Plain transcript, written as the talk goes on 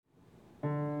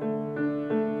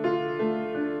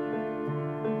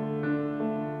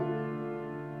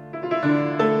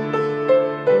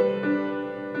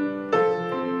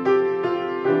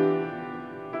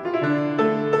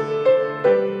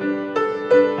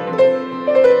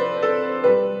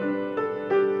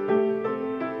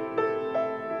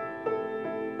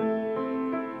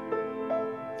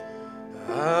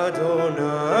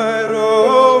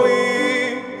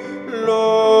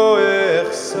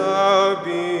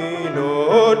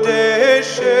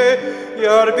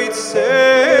ירביצני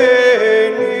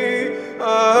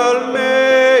על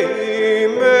מי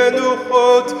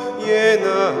מנוחות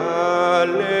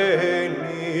ינהלני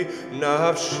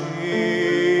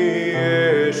נפשי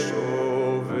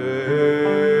ישובב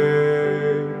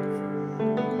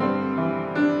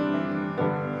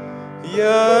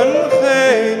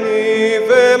ינחני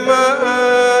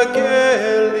ומעגל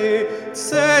לי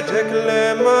צדק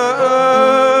למען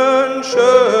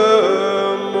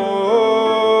שמו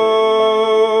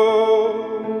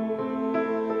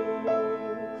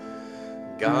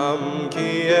גם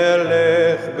כי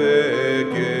אלך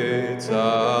בגץ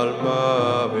על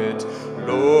מוות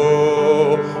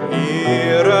לא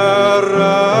אירא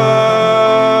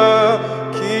רע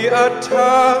כי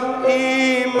אתה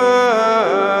עמדי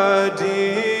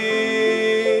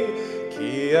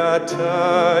כי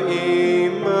אתה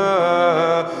עמדי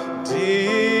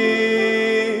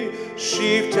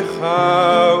שבטך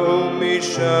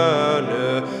ומשענתך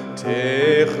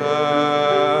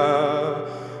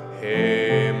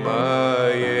המה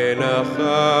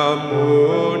ינחמוני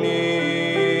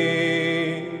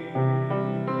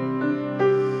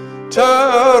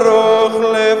תערוך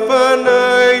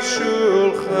לפני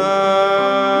שולחן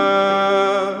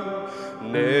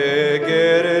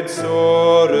נגד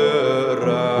צורריי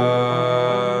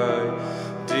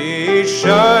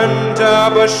דשנת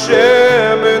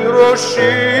בשמן ראשי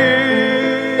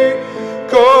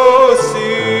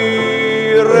כוסי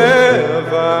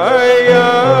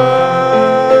רוויה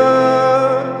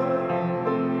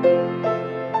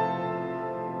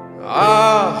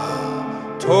אך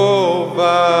טוב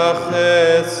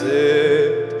וחסד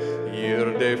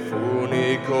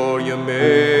ירדפוני כל ימי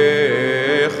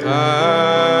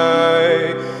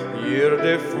חי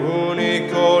ירדפוני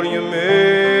כל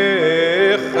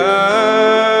ימי חי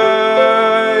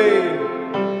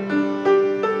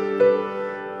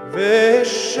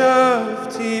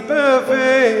ושבתי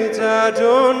בבית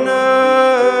אדוני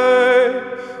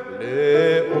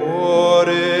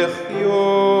לאורך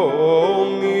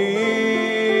יומי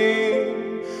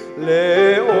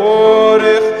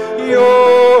לאורך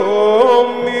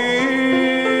יומי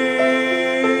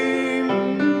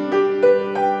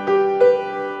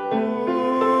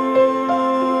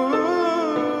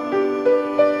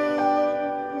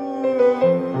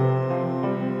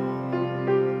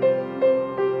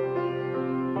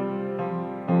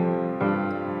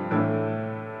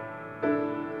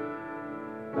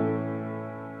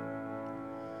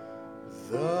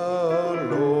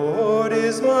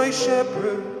my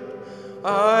shepherd,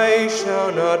 I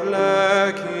shall not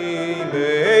lack. He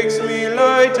makes me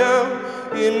lie down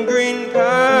in green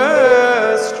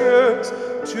pastures.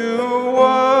 To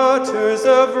waters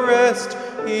of rest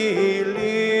he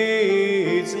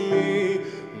leads me.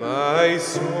 My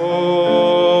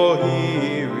soul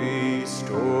he restores.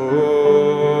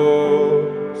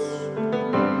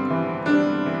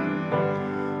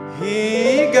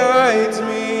 He guides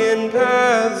me in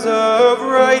paths of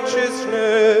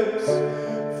righteousness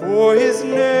for his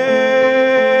name's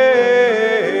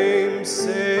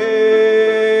sake.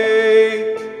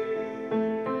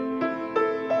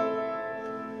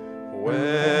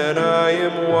 When I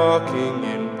am walking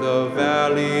in the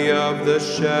valley of the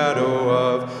shadow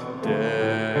of death,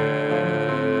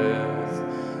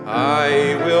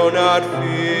 I will not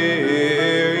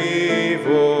fear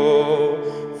evil,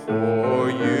 for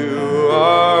you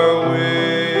are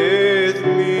with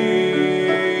me.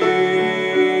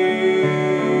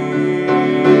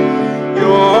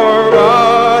 Your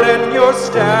rod and your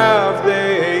staff,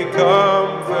 they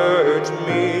comfort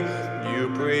me. You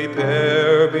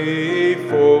prepare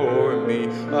before me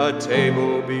a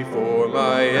table before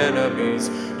my enemies.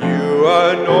 You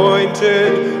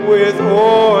anointed with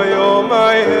oil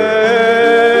my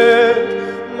head.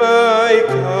 My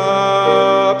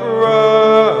cup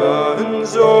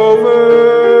runs over.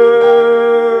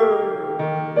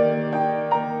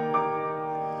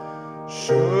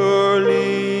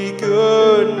 Surely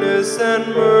goodness and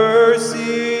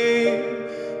mercy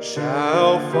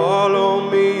shall follow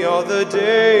me all the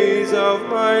days of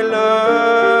my life,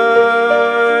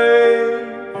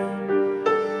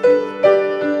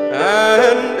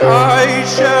 and I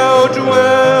shall